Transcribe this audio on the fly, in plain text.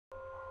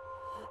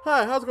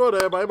Hi, how's it going,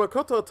 everybody?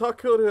 Makoto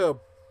Otakudo here,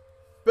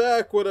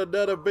 back with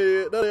another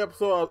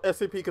episode of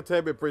SCP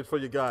Containment Bridge for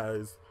you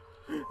guys.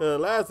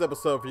 Last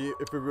episode,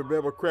 if you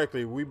remember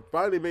correctly, we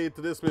finally made it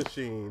to this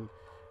machine,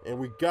 and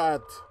we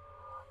got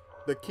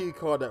the key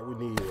card that we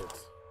needed.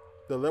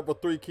 The level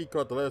 3 key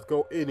card to let us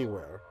go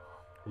anywhere.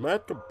 We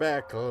might come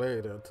back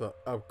later to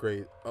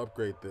upgrade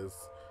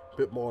this a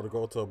bit more to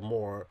go to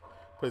more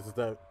places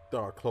that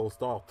are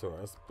closed off to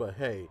us. But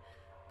hey,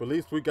 at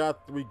least we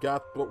got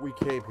what we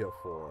came here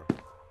for.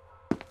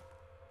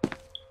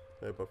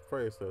 Hey, but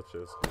first, let's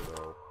just,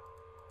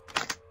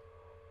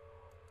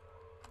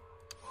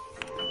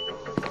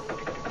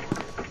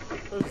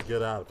 let's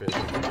get out of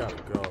here. We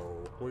gotta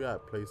go. We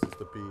got places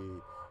to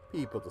be,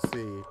 people to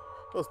see.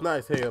 It's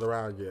nice hanging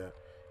around here,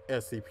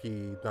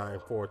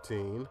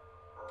 SCP-914.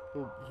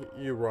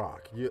 You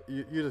rock. You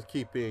just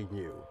keep being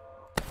you.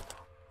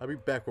 I'll be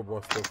back with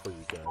more stuff for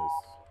you guys.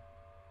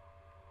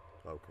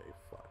 Okay,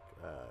 fuck.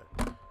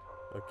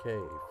 Okay,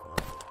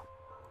 fine.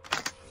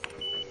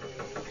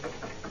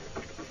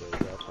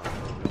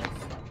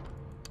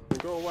 We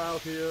go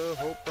out here,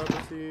 hope I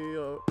can see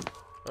a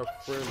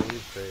friendly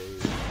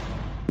face,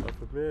 a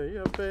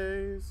familiar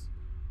face.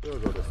 We'll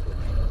go this way.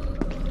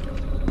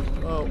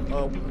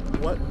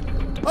 What?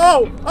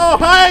 Oh,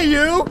 hi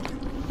you!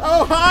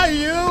 Oh, hi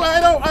you!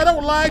 I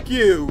don't like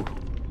you.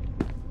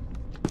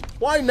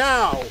 Why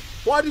now?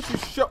 Why did you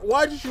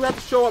have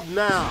to show up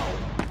now?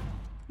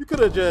 You could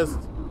have just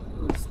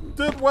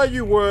stood where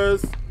you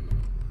was.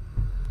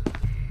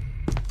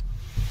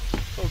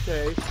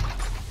 Okay.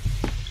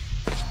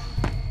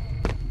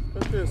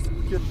 Let's just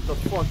get the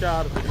fuck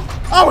out of here.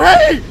 Oh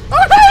hey!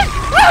 Oh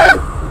hey!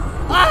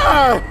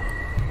 Ah!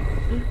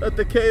 At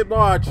the K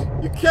March.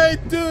 You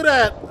can't do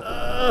that!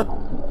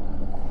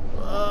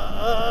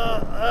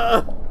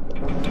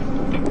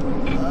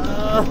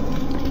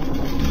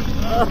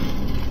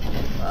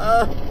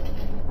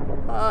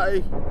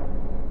 Hi.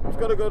 Just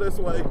gotta go this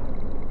way.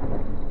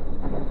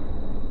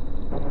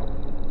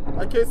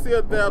 I can't see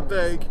a damn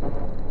thing.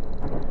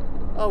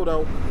 Oh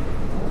no.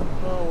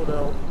 Oh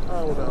no.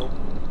 Oh no.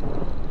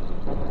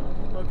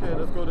 Okay,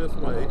 let's go this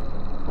way.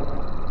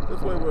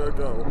 This way we'll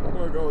go.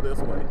 We'll go this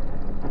way.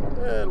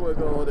 And we'll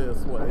go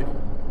this way.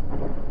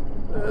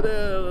 And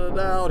then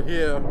down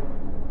here.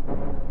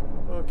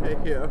 Okay,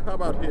 here. How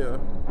about here?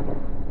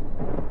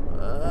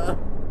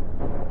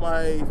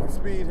 My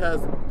speed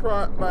has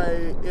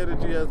my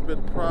energy has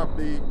been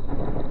properly.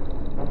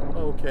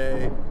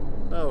 Okay.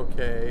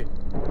 Okay.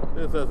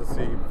 This doesn't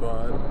seem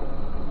fun.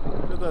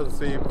 This doesn't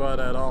seem fun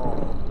at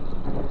all.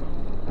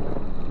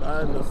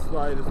 Not in the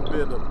slightest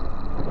bit of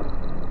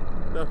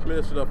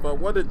definition of fun.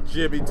 What did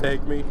Jimmy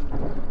take me?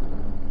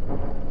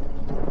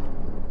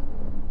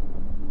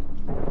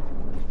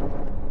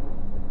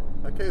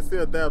 I can't see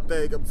a damn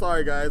thing. I'm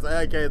sorry, guys.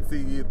 I can't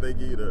see anything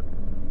either.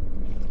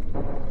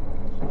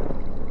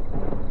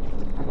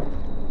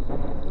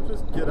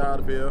 Let's just get out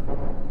of here.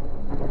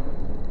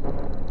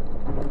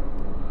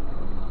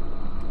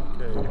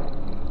 Okay.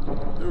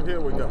 Through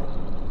here we go.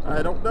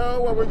 I don't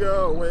know where we're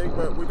going,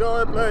 but we're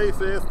going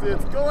places.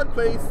 It's going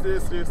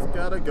places. Just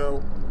gotta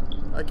go.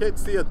 I can't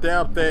see a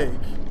damn thing.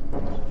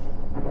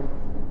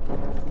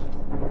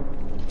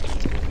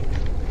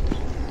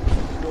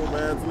 No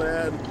man's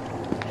land.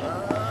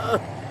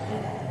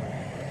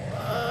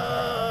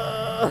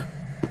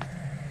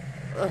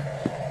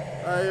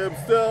 I am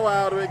still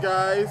out of it,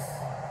 guys.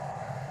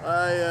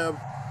 I am.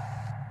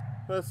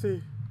 Let's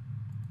see.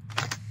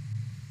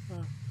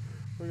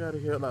 We gotta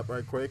heal up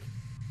right quick.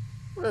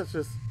 Let's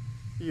just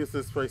use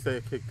this place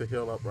and kick the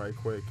hill up right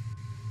quick.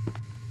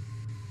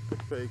 The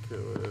fake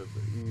hill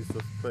ease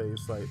this place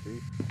slightly.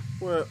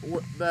 Well,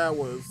 that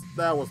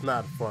was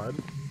not fun.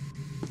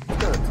 I'm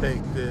gonna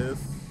take this.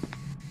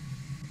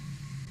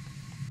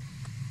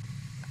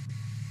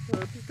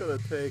 I'm just gonna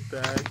take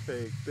that,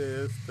 take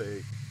this,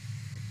 take.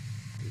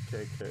 You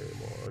can't carry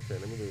more. Okay,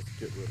 let me just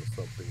get rid of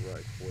something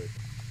right quick.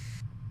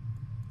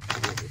 Get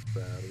rid of this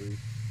battery.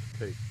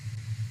 Take.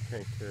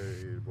 Can't carry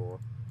anymore.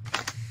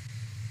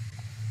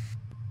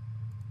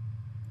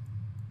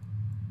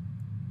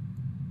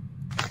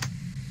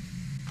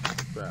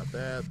 Grab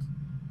that.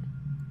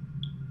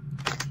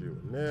 Put you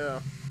in there.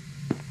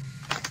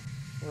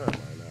 Where am I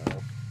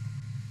now?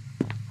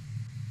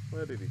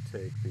 Where did he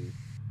take me?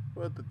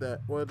 Where did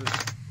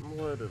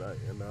I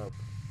end up?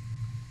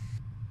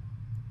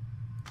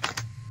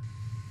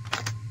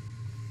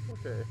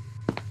 Okay.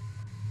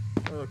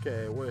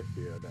 Okay, we're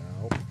here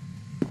now.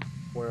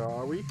 Where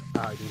are we?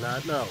 I do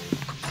not know.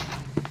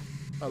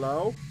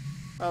 Hello?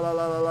 Hello,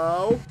 hello,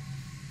 hello?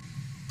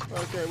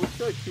 Okay, we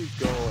should keep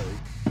going.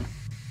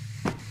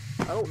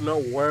 I don't know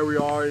where we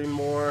are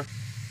anymore.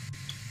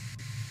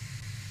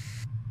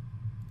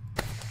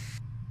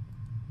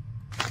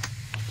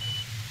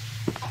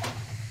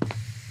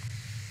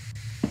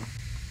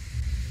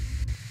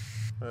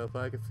 As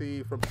I can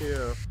see from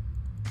here,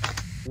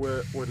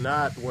 we're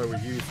not where we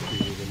used to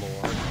be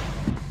anymore.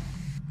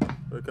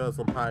 Because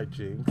of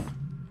hijinks.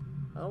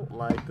 I don't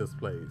like this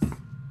place.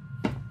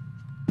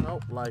 I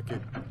don't like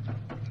it.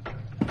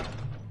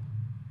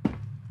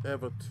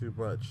 ever too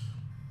much.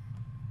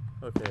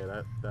 Okay,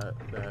 that.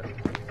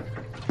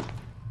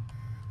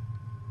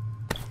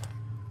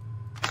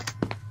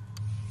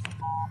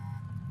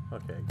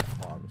 Okay,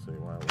 obviously,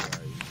 why would I?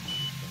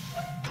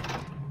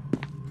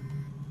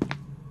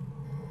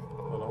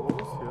 Hold on, what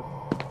was here?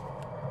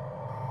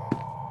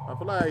 I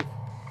feel like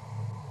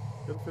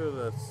I feel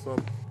there's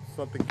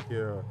something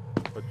here,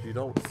 but you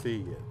don't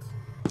see it.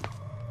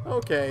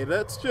 Okay,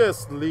 let's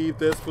just leave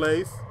this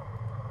place.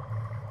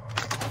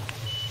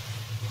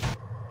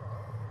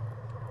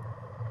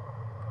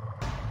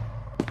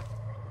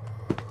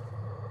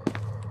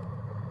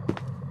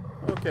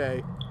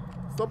 Okay,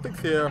 something's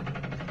here.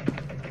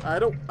 I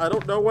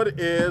don't know what it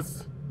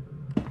is.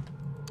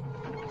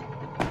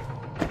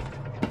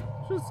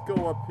 Just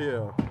go up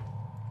here.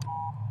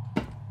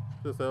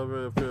 This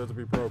elevator appears to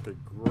be broken.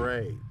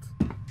 Great.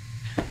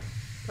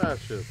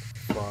 That's just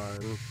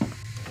fun.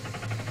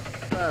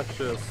 That's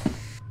just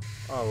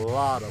a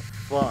lot of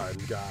fun,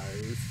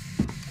 guys.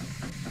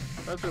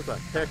 That's just a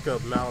heck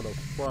of amount of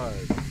fun.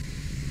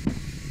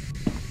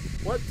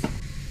 What?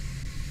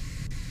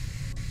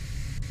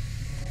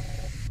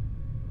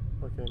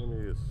 Okay, let me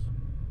just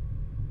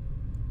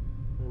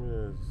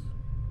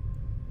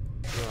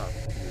drop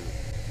you.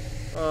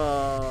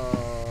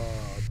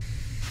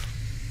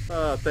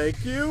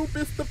 Thank you,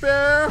 Mr.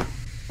 Bear.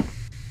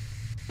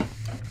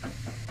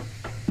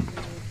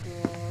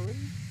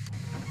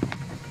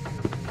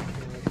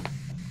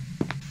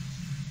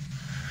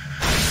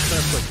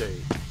 That's okay.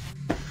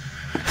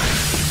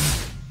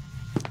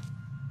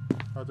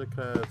 Object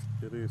class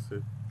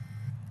elusive.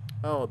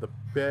 Oh, the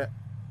bear.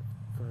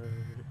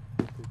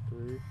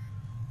 53.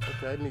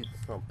 Okay, I need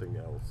something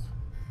else.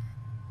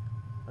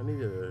 I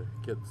need to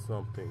get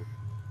something.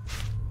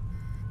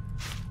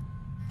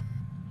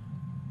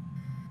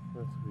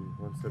 Let's be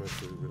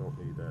 173. We don't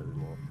need that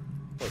anymore.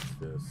 What's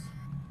this?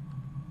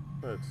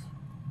 Let's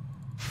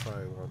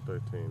try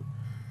 113.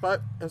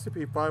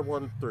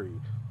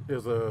 SCP-513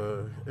 is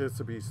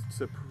to be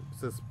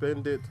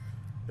suspended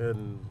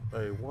in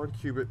a 1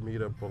 cubic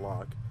meter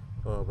block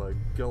of a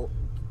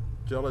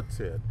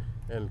gelatin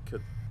and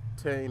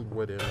contained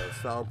within a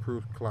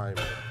soundproof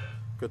climate.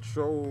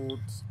 Controlled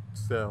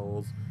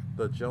cells.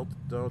 The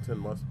gelatin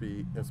must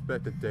be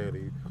inspected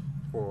daily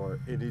for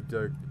any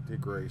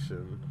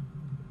degradation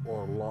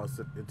or loss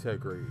of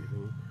integrity.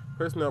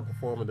 Personnel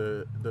performing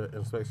the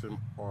inspection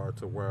are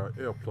to wear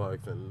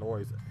earplugs and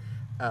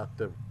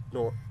noise-active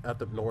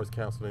noise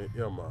canceling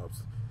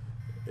earmuffs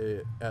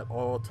at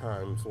all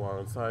times while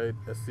inside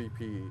a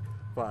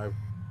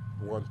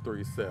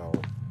SCP-513 cell.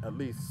 At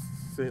least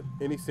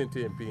any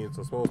sentient beings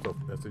exposed to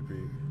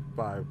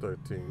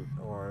SCP-513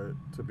 are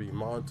to be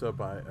monitored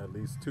by at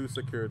least 2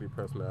 security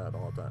personnel at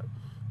all times.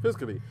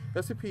 Physically,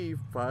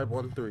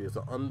 SCP-513 is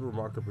an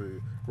unremarkably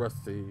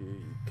rusty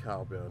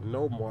cowbell.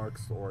 No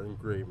marks or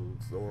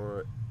engravings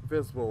are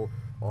visible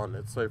on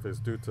its surface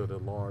due to the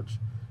large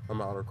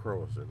amount of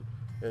corrosion.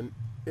 And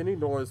any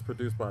noise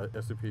produced by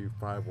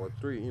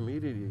SCP-513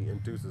 immediately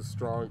induces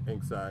strong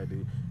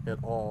anxiety in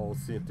all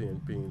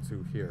sentient beings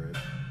who hear it.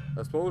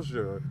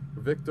 Exposure,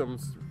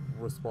 victims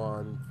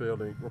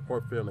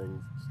report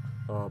feelings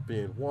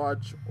being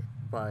watched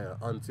by an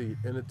unseen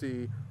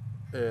entity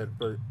and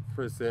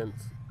present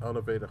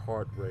elevated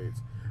heart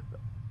rates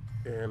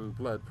and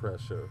blood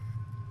pressure.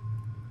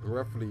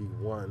 Roughly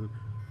 1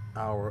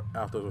 hour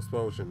after the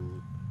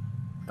explosion,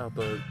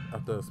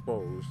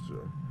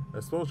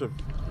 exposure,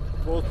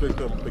 both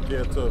victims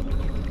begin to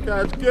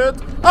get.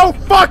 Oh,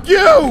 fuck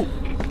you!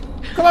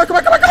 Come on!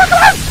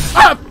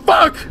 Ah,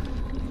 fuck!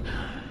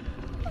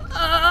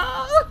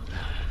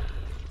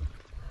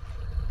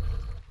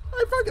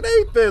 I fucking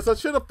hate this. I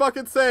should have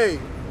fucking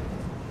saved.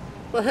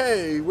 But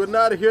hey, we're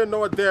not here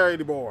nor there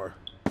anymore.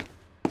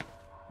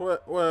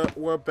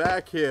 We're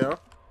back here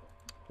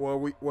where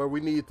we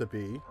need to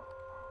be.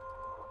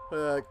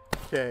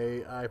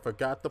 Okay, I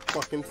forgot to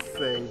fucking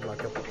save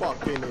like a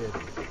fucking idiot.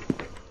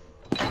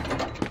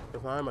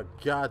 Cause I'm a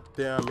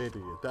goddamn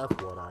idiot. That's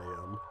what I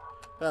am.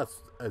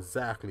 That's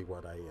exactly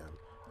what I am.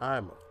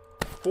 I'm a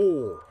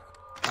fool.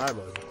 I'm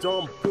a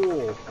dumb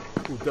fool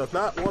who does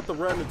not want to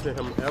run into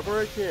him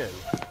ever again.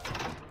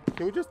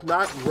 Can we just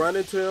not run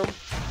into him?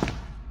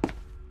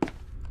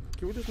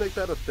 Can we just make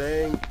that a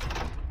thing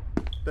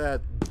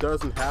that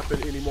doesn't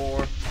happen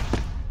anymore?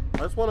 I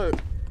just want to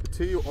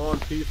continue on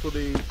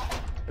peacefully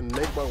and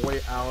make my way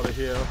out of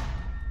here.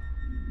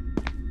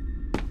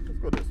 Let's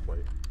go this way.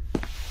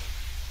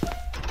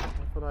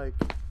 I feel like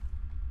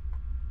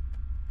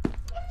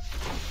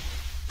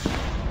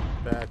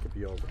that could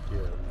be over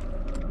here.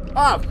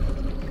 Ah!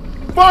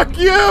 Fuck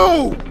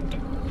you!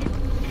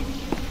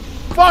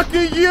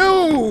 Fucking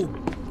you!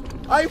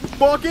 I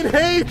fucking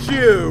hate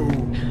you!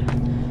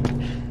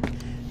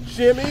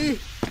 Jimmy,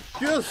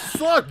 you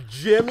suck,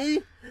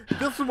 Jimmy.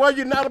 This is why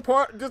you're not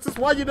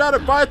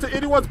invited to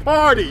anyone's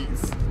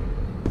parties.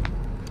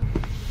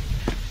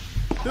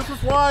 This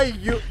is why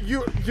you're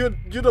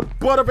the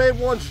butt of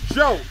everyone's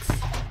jokes.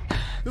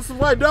 This is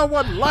why no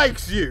one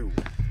likes you.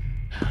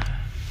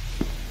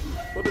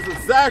 For this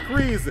exact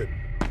reason.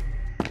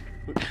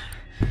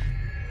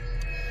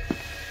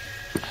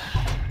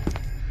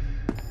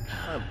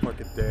 I'm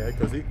fucking dead,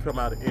 because he can come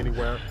out of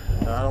anywhere,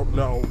 and I don't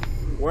know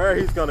where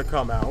he's gonna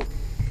come out,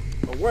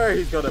 or where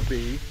he's gonna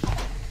be.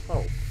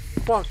 Oh,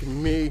 fuck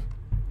me.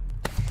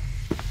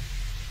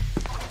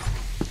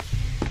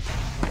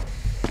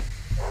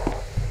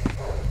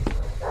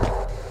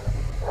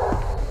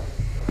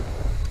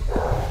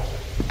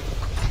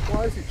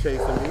 Why is he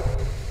chasing me?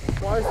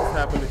 Why is this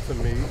happening to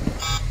me?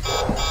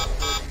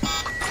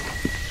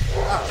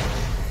 Ah,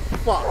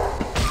 fuck.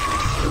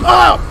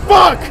 Ah,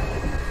 fuck!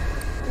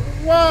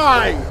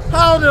 Why?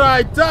 How did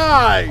I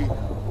die?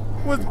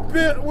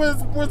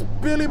 Was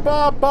Billy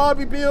Bob,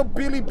 Bobby Bill,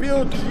 Billy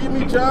Bill,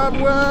 Jimmy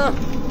John where?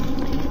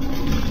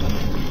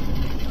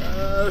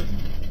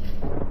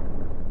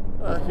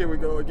 Here we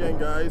go again,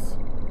 guys.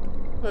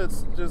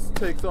 Let's just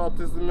take off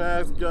this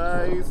mask,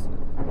 guys.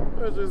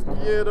 Let's just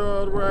get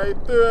on right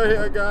through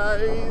here,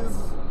 guys.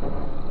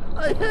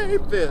 I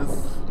hate this.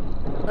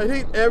 I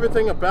hate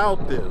everything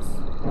about this.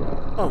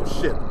 Oh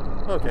shit.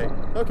 Okay.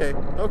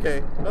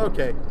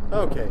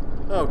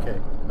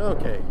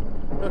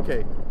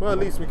 Well, at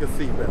least we can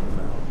see better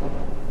now.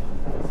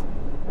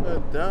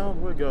 And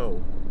down we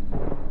go.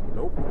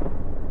 Nope.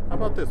 How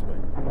about this way?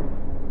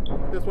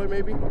 This way,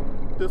 maybe?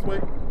 This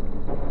way?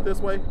 This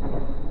way?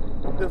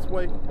 This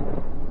way?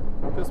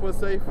 This way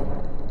safe?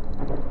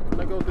 Can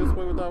I go this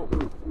way without...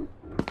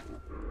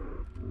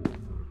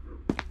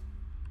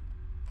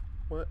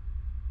 What?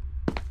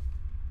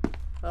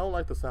 I don't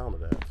like the sound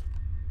of that.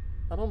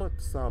 I don't like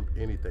the sound of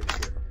anything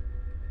here.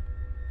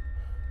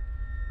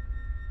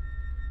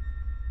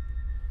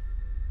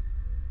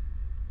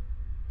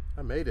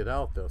 I made it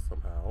out there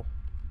somehow.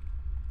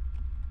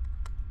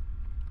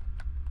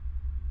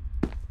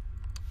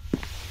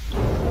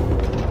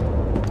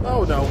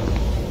 Oh no.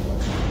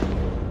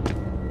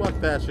 Fuck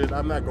that shit.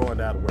 I'm not going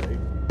that way.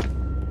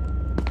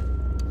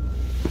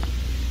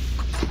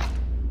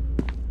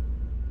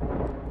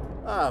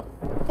 Ah,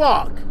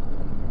 fuck!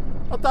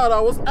 I thought I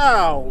was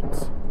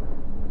out!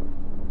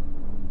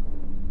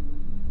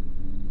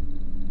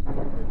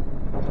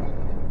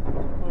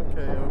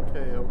 Okay.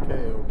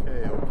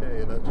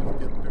 Let's just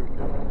get through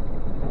here.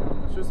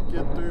 Let's just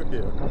get through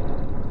here.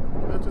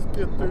 Let's just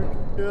get through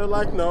here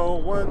like no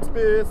one's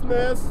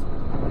business.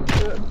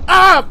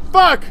 Ah,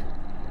 fuck!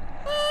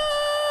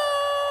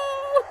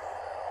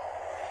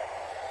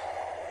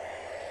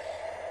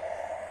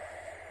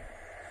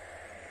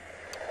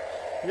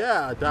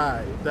 Yeah, I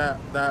died.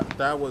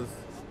 That was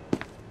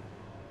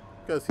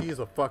because he's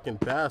a fucking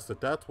bastard.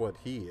 That's what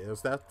he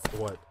is. That's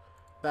what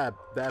that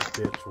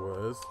bitch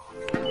was.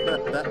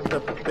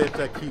 The bitch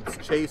that keeps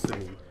chasing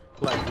me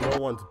like no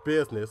one's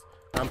business.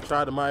 I'm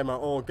trying to mind my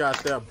own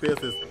goddamn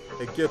business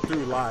and get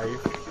through life.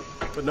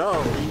 But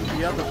no,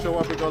 he has to show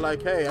up and go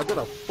like, hey, I'm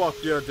gonna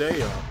fuck your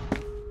day up.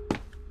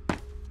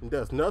 And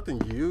there's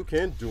nothing you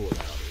can do about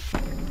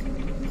it.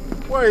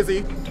 Where is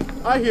he?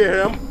 I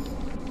hear him.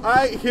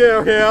 I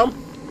hear him.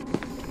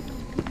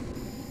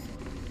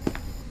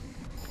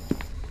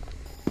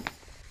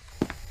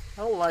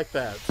 I don't like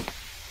that.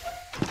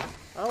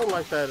 I don't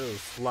like that in the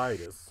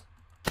slightest.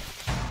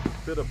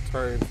 Bit of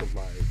turns of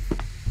life.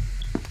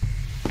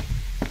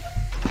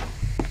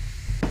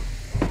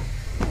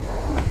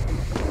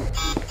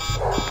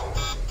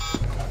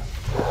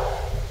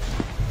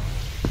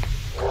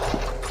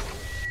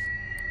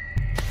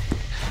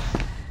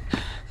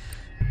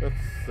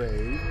 Let's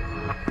save.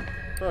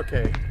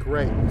 Okay,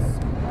 great.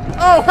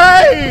 Oh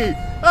hey!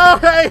 Oh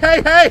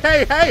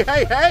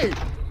hey!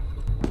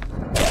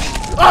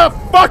 Oh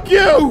fuck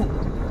you!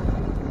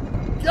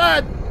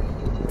 God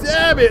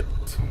damn it!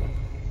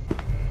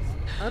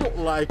 I don't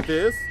like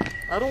this.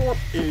 I don't want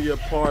any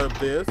part of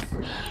this.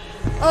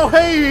 Oh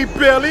hey,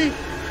 Billy!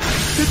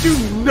 Could you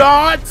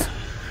not?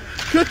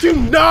 Could you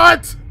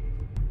not?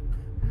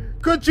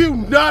 Could you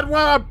not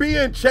while I'm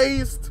being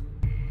chased?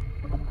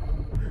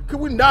 Could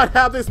we not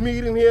have this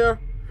meeting here?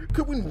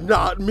 Could we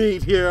not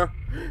meet here?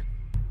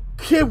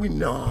 Can we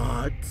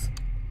not?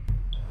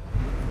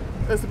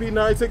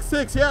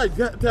 SCP-966, yeah,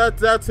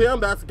 that's him.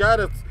 That's the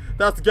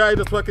guy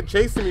that's fucking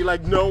chasing me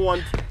like no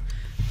one's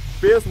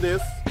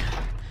business.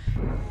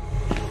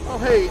 Oh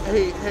hey.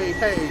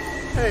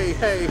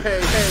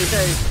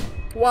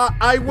 Why?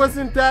 I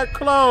wasn't that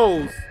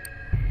close.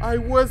 I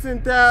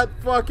wasn't that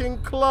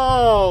fucking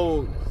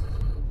close.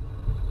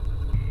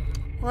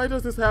 Why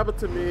does this happen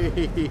to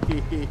me?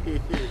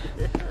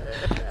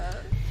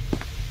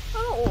 I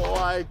don't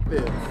like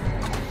this.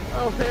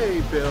 Oh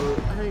hey Bill.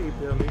 Hey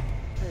Billy.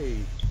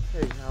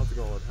 Hey, how's it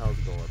going?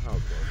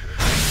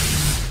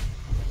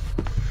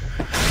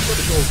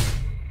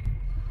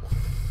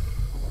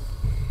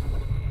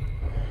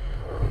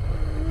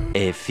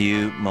 A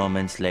few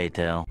moments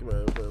later.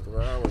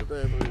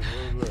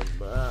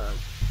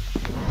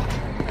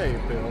 Hey,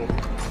 Bill.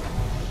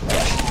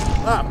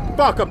 Ah,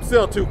 fuck! I'm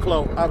still too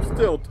close. I was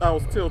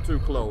still too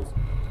close.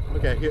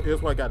 Okay,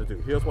 here's what I gotta do.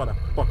 Here's what I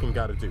fucking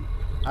gotta do.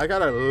 I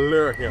gotta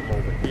lure him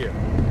over here.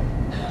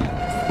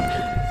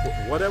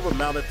 Whatever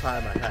amount of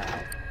time I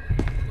have.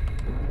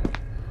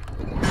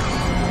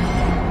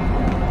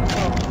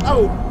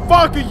 Oh,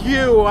 fuck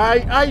you!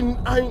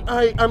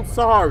 I'm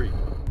sorry.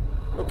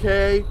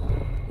 Okay?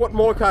 What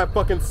more can I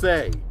fucking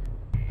say?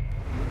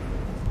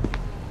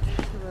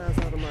 Get your ass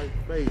out of my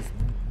face,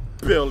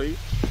 Billy.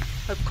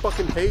 I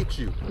fucking hate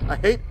you. I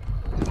hate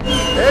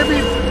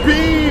every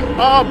being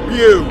of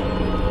you.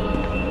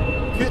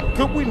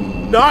 Could we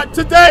not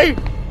today?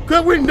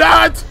 Could we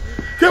not?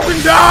 Could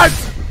we not?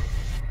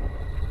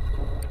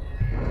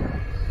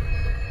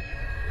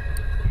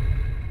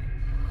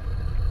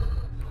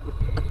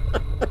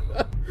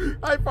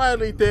 I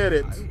finally did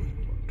it.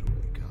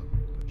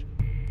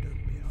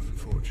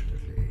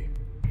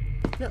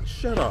 Yeah,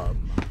 shut up.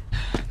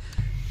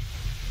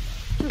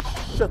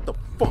 Just shut the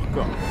fuck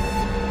up.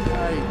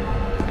 Hi.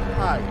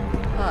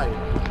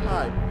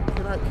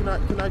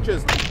 Can I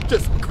just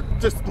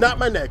snap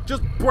my neck?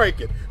 Just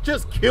break it.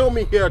 Just kill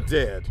me here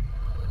dead.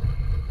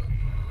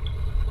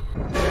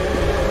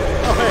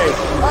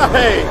 Oh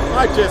hey,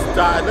 I just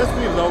died. Let's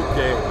reload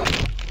game.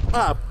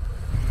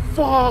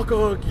 Fuck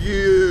on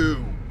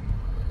you.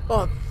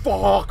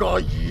 Fuck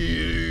on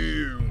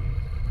you.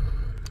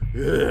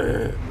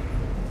 Yeah.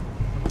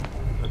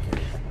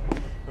 Okay.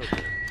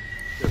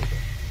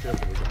 There we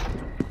go.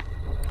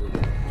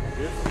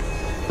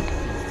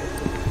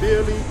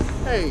 Billy,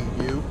 hey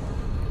you.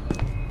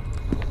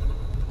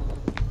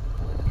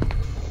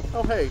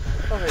 Oh hey.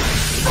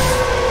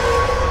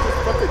 Just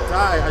fucking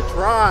die. I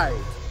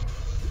tried.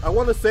 I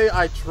want to say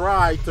I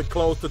tried to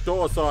close the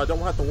door so I don't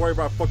have to worry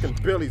about fucking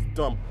Billy's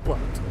dumb butt.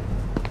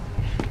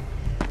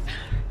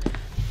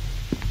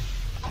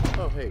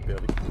 Oh hey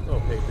Billy.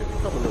 Come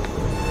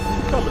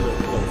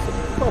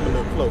a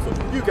little closer.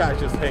 You guys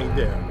just hang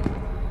there.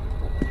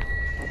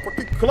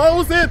 Fucking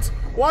close it!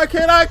 Why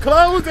can't I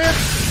close it?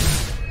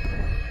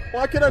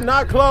 Why can I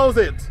not close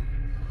it?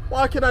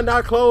 I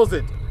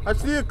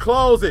just need to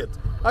close it.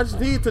 I just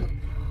need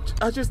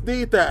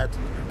that.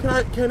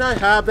 Can I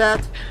have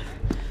that?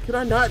 Can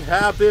I not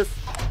have this?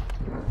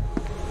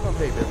 Oh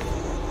hey Billy.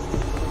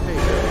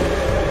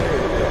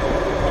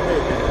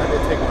 I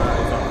didn't take my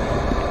eyes off you.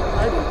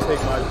 I didn't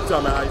take my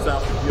dumb eyes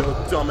out of your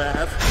dumb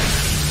ass.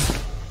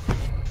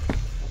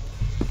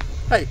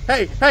 Hey!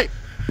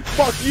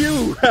 Fuck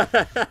you!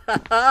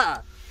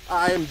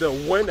 I am the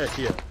winner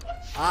here.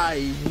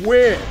 I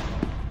win.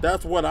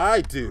 That's what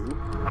I do.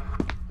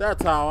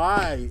 That's how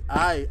I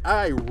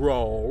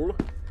roll.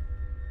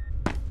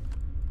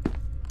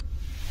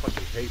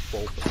 Fucking hate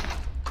both of them.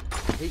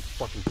 I hate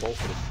fucking both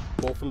of them.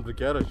 Both of them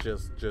together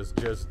just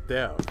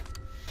death.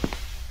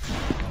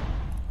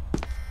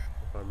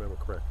 If I remember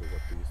correctly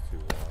what these two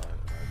are,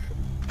 I can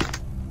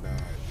now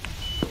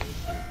go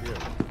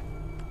here.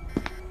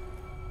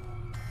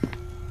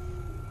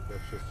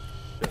 Let's just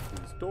shut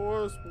these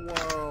doors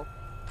while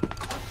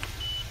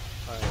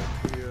I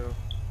am here.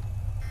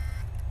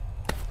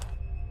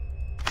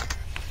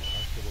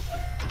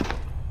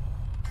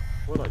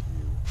 What are you?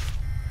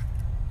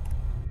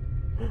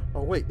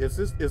 Oh wait, is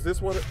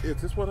this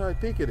what I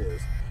think it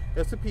is?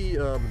 SCP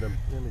let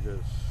me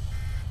just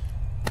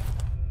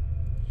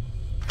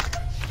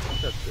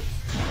check this.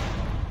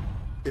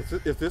 Is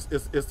this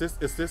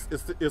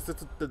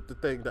the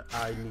thing that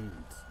I need?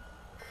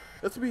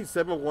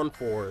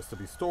 SCP-714 is to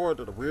be stored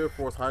in a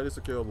reinforced, highly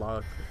secure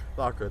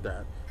locker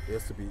that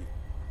is to be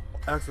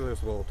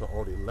accessible to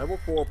only level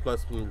 4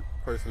 plus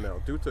personnel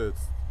due to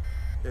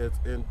its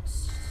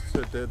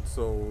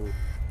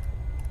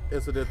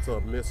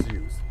incidental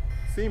misuse.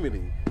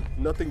 Seemingly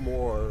nothing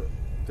more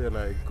than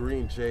a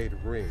green jade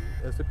ring.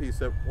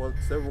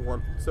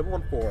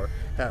 SCP-714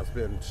 has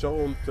been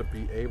shown to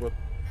be able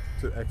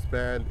to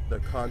expand the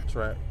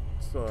contact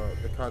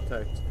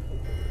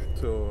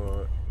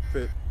to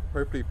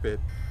perfectly fit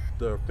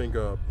the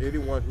finger of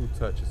anyone who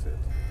touches it.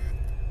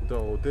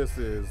 Though this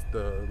is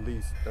the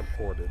least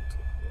important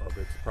of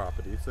its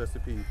properties,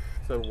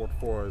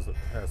 SCP-714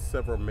 has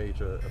several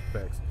major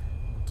effects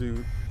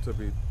due to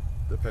be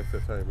effects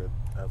containment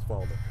as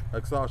follows: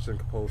 exhaustion,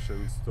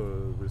 compulsions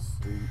to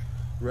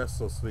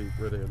rest or sleep,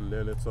 and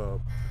then it's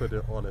put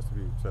it on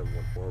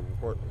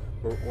SCP-714.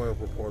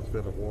 Reports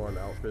feeling worn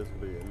out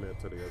physically and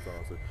mentally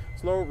exhausted.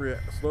 Slow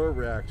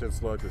reaction,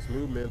 sluggish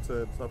movements,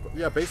 and stuff.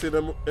 Yeah,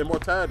 basically the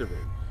immortality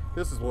ring.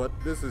 This is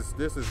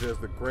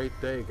just a great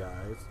day,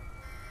 guys.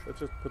 Let's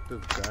just put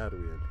this battery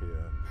in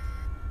here.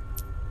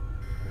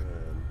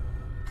 And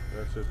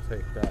let's just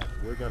take that.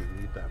 We're gonna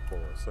need that for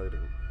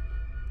asserting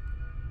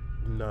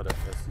another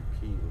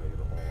SCP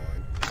later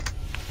on.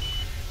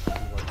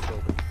 What's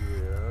over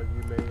here,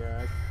 you may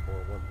ask?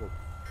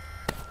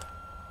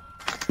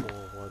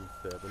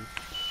 417.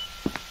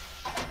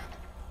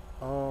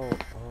 Oh,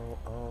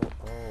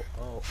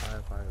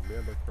 if I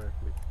remember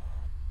correctly.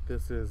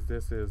 This is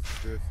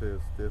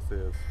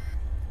 913,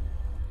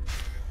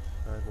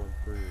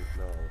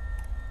 no.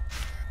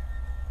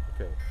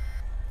 Okay.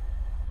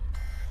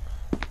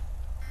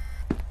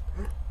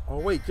 Oh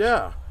wait,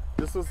 yeah.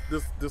 This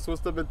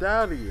was the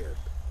medallion.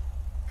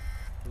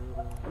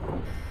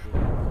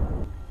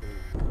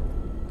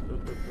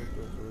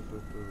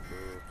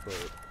 So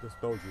there's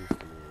no use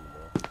to me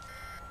anymore.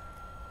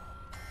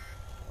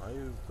 I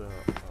use the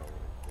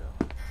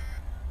yeah.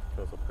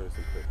 Because a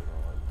person clicking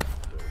on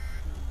this.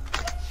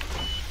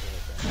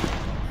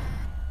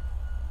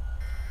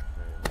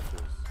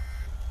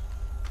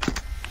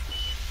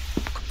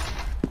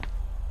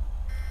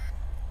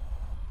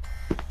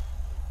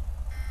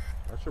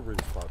 I should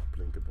really start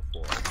blinking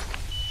before I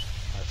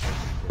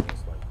open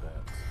doors like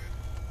that.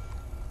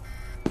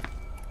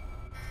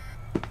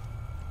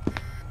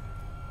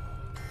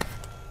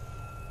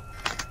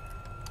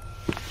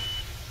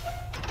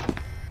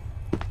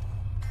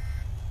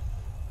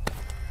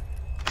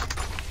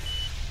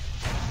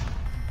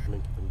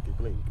 Blink, blinky, blink,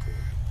 blink.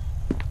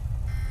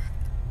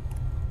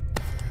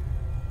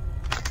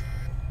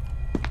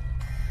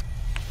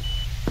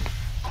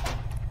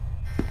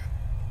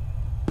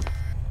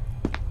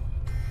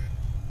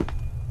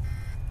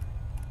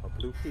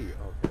 Blue key.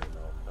 Okay,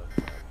 no, that's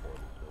not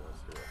important to us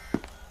here.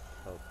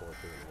 I'll forward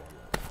to one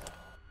right now.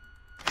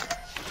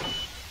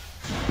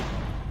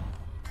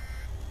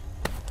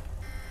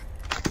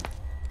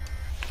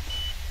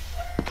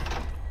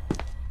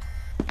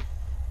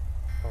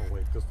 Oh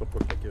wait, this is the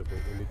book that gives me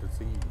any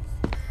disease.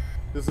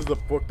 This is a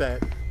book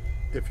that,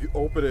 if you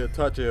open it and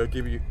touch it, it'll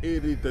give you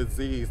any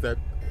disease that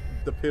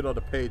depends on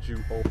the page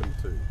you open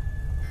to.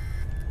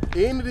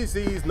 Any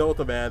disease, known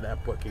to man,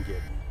 that book can give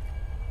you.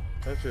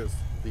 Let's just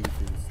leave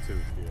these two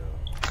here.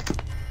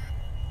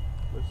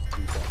 Let's just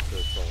leave that to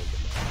its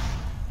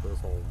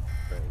own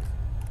things.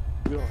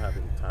 We don't have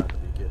any time to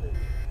be getting,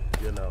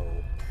 you know,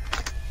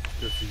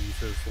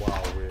 diseases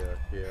while we're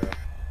here.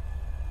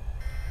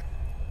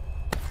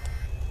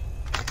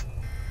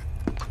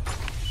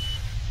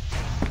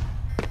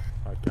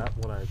 I got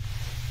what I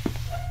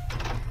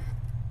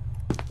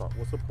thought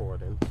was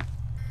important.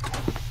 I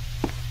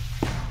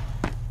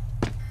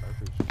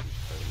think should be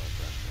playing like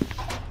that.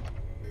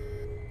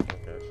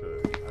 Okay, I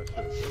should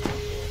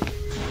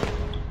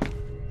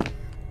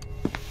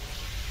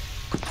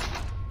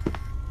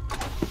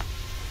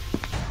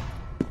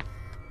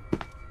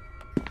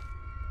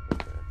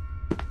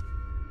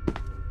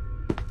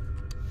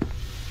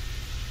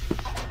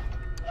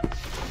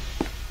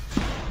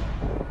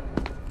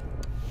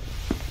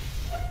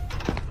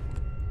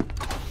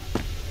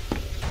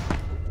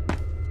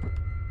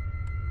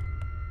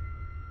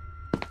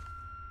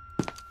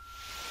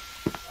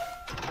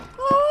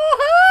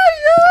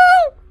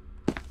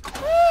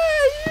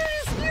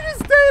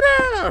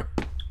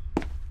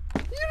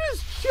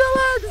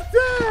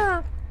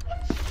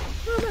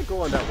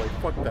going that way.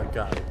 Fuck that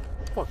guy.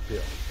 Fuck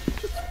Bill.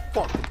 Just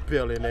fuck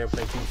Bill and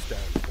everything he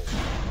stands for.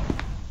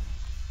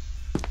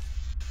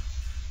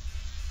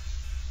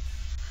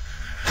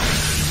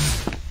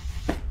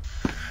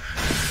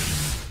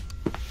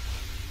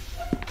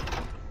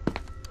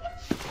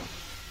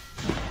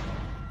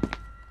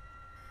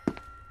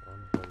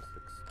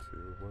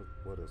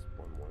 What is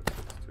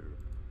 1162?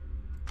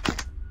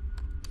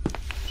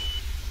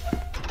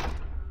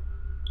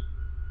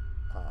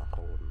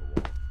 Hole in the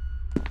wall.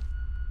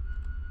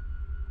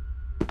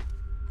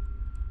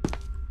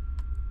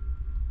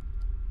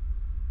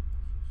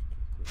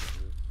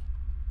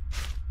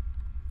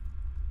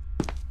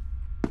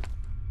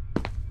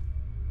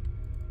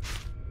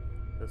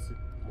 Let's see.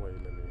 Wait,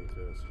 let me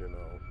just, you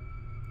know,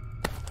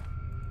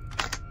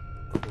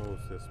 close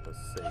this for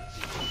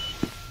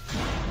safety.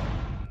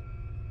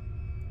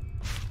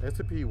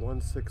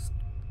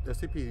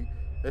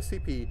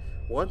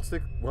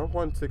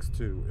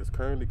 SCP-1162 is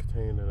currently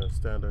contained in a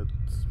standard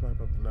once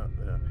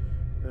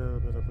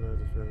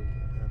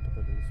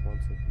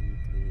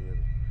weekly.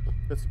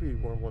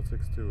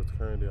 SCP-1162 is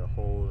currently a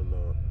hole in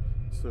the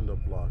cinder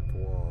block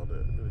wall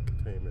that in the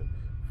containment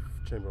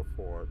chamber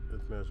 4.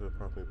 It's measured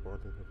approximately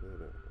 14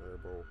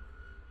 variable,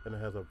 and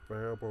it has a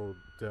variable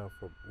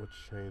depth which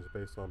changes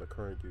based on the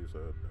current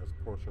user as a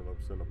portion of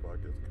cinder block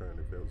is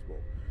currently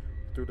visible.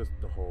 Through the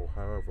hole,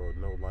 however,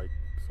 no light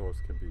source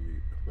can be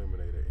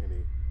illuminated.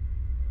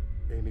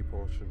 Any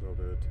portions of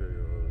the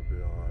interior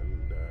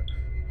beyond that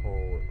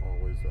hole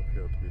always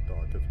appear to be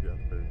dark as we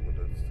activate when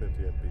the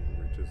sentient being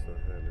reaches the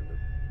hand in the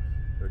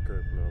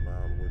gripping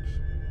around which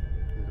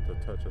the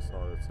touch of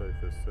solid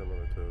surface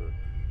similar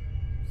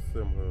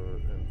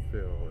in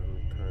feel and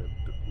current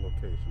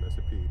location.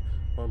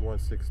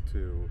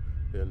 SCP-1162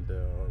 in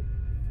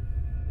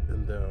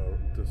their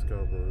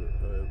discover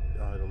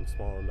item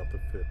small enough to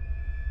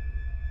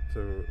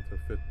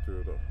fit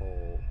through the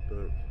hole.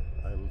 The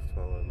item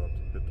small enough to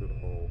fit through the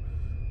hole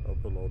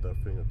below their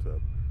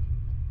fingertip.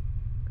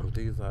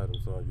 These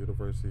items are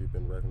universally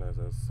been recognized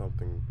as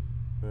something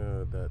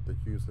that the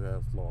user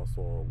has lost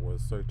or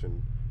was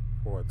searching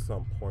for at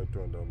some point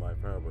during their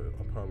life. However,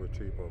 upon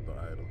retrieval of the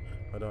item,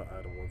 another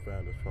item will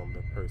vanish from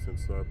the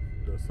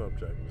the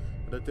subject.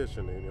 In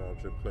addition, any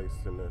object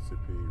placed in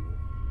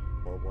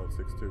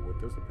SCP-1162 will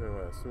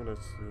disappear as soon as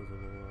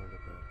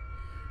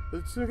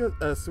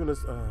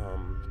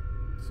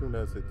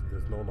it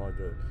is no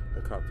longer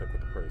in contact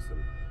with the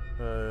person.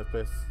 If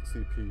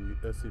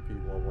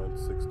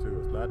SCP-1162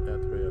 is not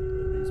activated at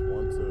least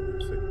once every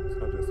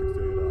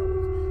 668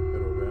 hours, it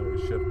will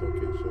randomly shift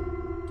location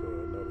to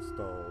another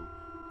stone,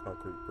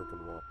 concrete, brick,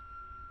 and wall.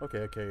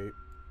 Okay.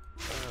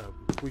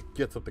 We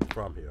get something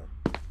from here,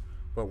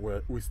 but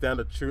we stand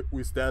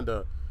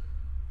the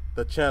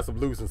chance of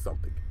losing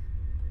something.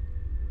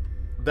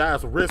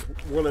 That's a risk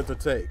willing to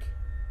take.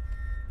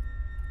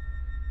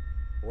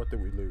 What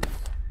did we lose?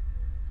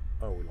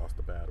 Oh, we lost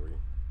the battery.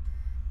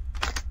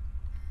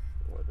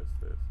 What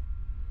is this?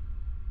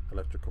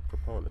 Electrical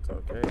components,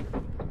 okay.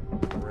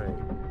 Great.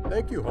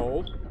 Thank you,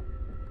 Hole.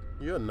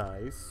 You're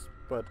nice,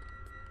 but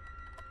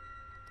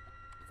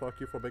fuck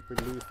you for making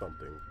me lose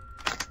something.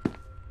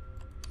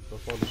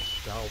 That's one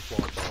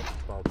downfall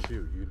about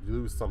you. You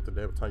lose something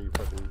every time you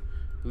fucking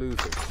lose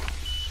it.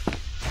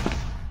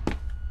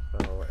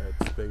 So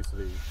it's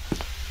basically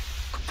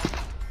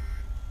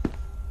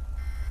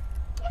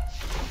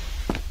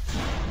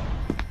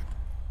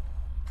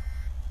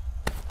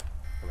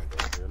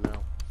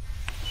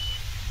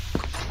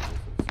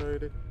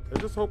I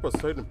just hope a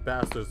certain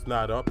bastard's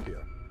not up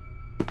here.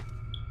 Okay,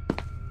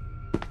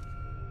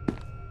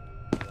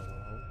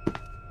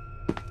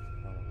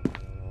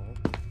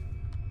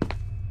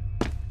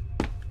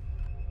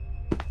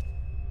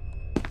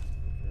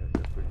 I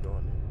guess we're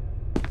going here.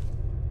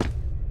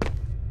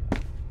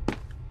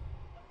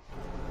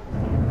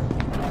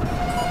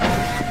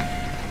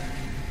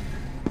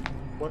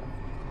 What?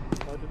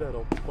 Why did that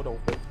open? What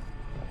open?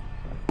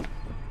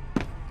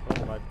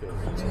 Like this.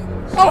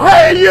 Oh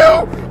hey you!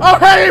 Oh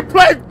hey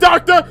plague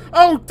doctor!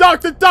 Oh doctor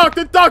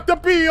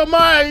be oh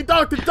my!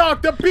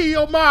 Doctor be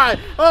oh my!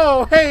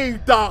 Oh hey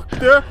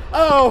doctor!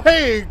 Oh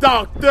hey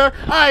doctor!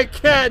 I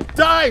can't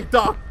die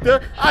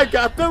doctor! I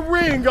got the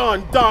ring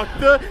on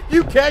doctor!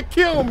 You can't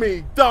kill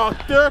me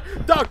doctor!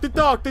 Doctor!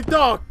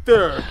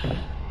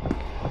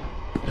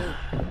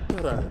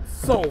 But I'm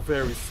so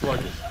very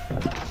sluggish.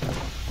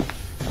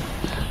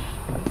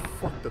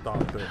 Fuck the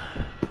doctor.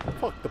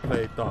 Fuck the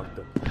plague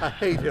doctor. I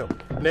hate him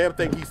and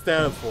everything he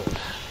stands for.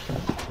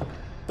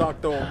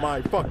 Doctor on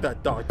my, fuck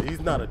that doctor. He's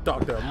not a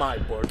doctor in my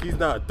book. He's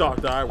not a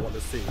doctor I want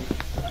to see.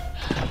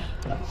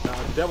 Now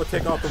I'll never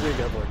take off the ring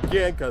ever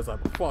again because I'm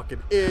a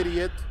fucking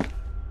idiot.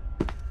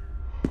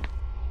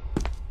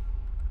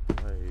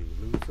 I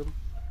lose him.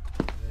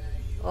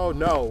 Oh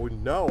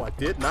no, I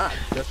did not.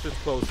 Let's just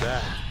close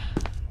that.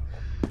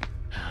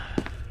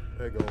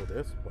 I go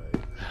this way.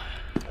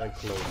 And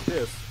close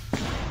this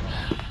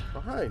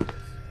behind this.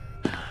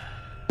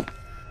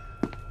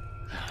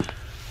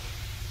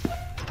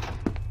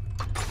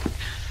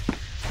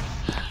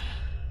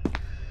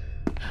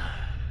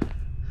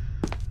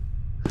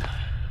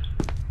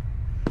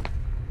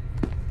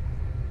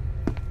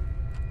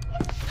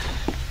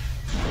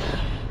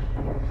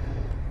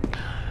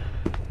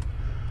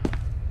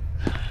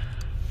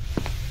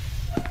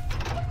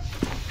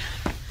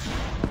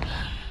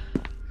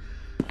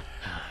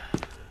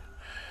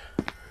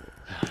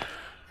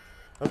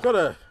 I'm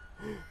gonna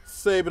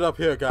save it up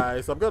here,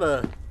 guys. I'm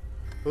gonna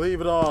leave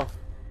it off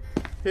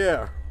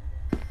here.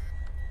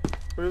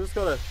 We're just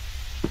gonna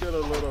get a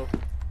little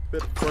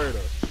bit further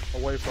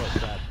away from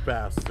that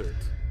bastard.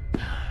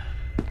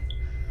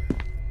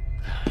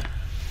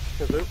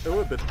 It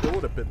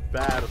would have been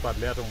bad if I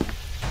met him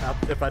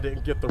if I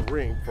didn't get the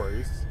ring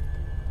first.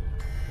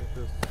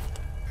 Just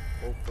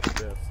hope for the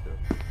best here.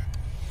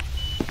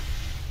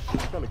 I'm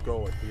just gonna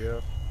go in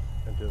here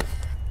and just,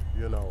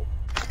 you know,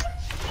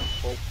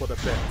 hope for the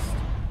best.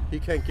 He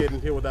can't get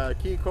in here without a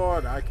key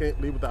card. I can't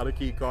leave without a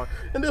key card.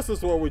 And this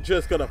is where we're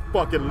just gonna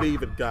fucking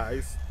leave it,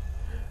 guys.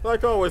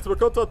 Like always,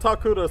 Makoto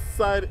Otakudo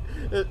side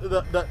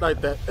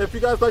like that. If you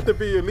guys like the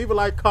video, leave a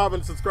like,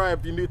 comment, subscribe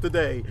if you're new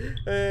today.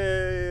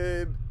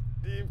 And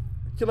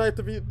if you like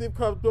the video,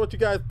 what you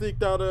guys think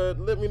down there.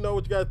 Let me know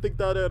what you guys think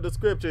down there in the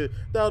description.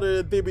 Down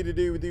there,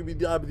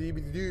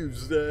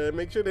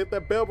 make sure to hit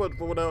that bell button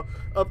for when I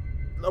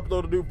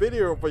upload a new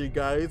video for you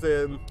guys.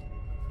 And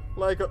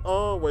like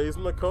always,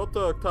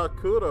 Makoto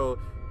Otakudo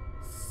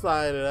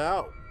signing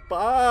out.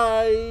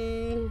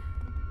 Bye.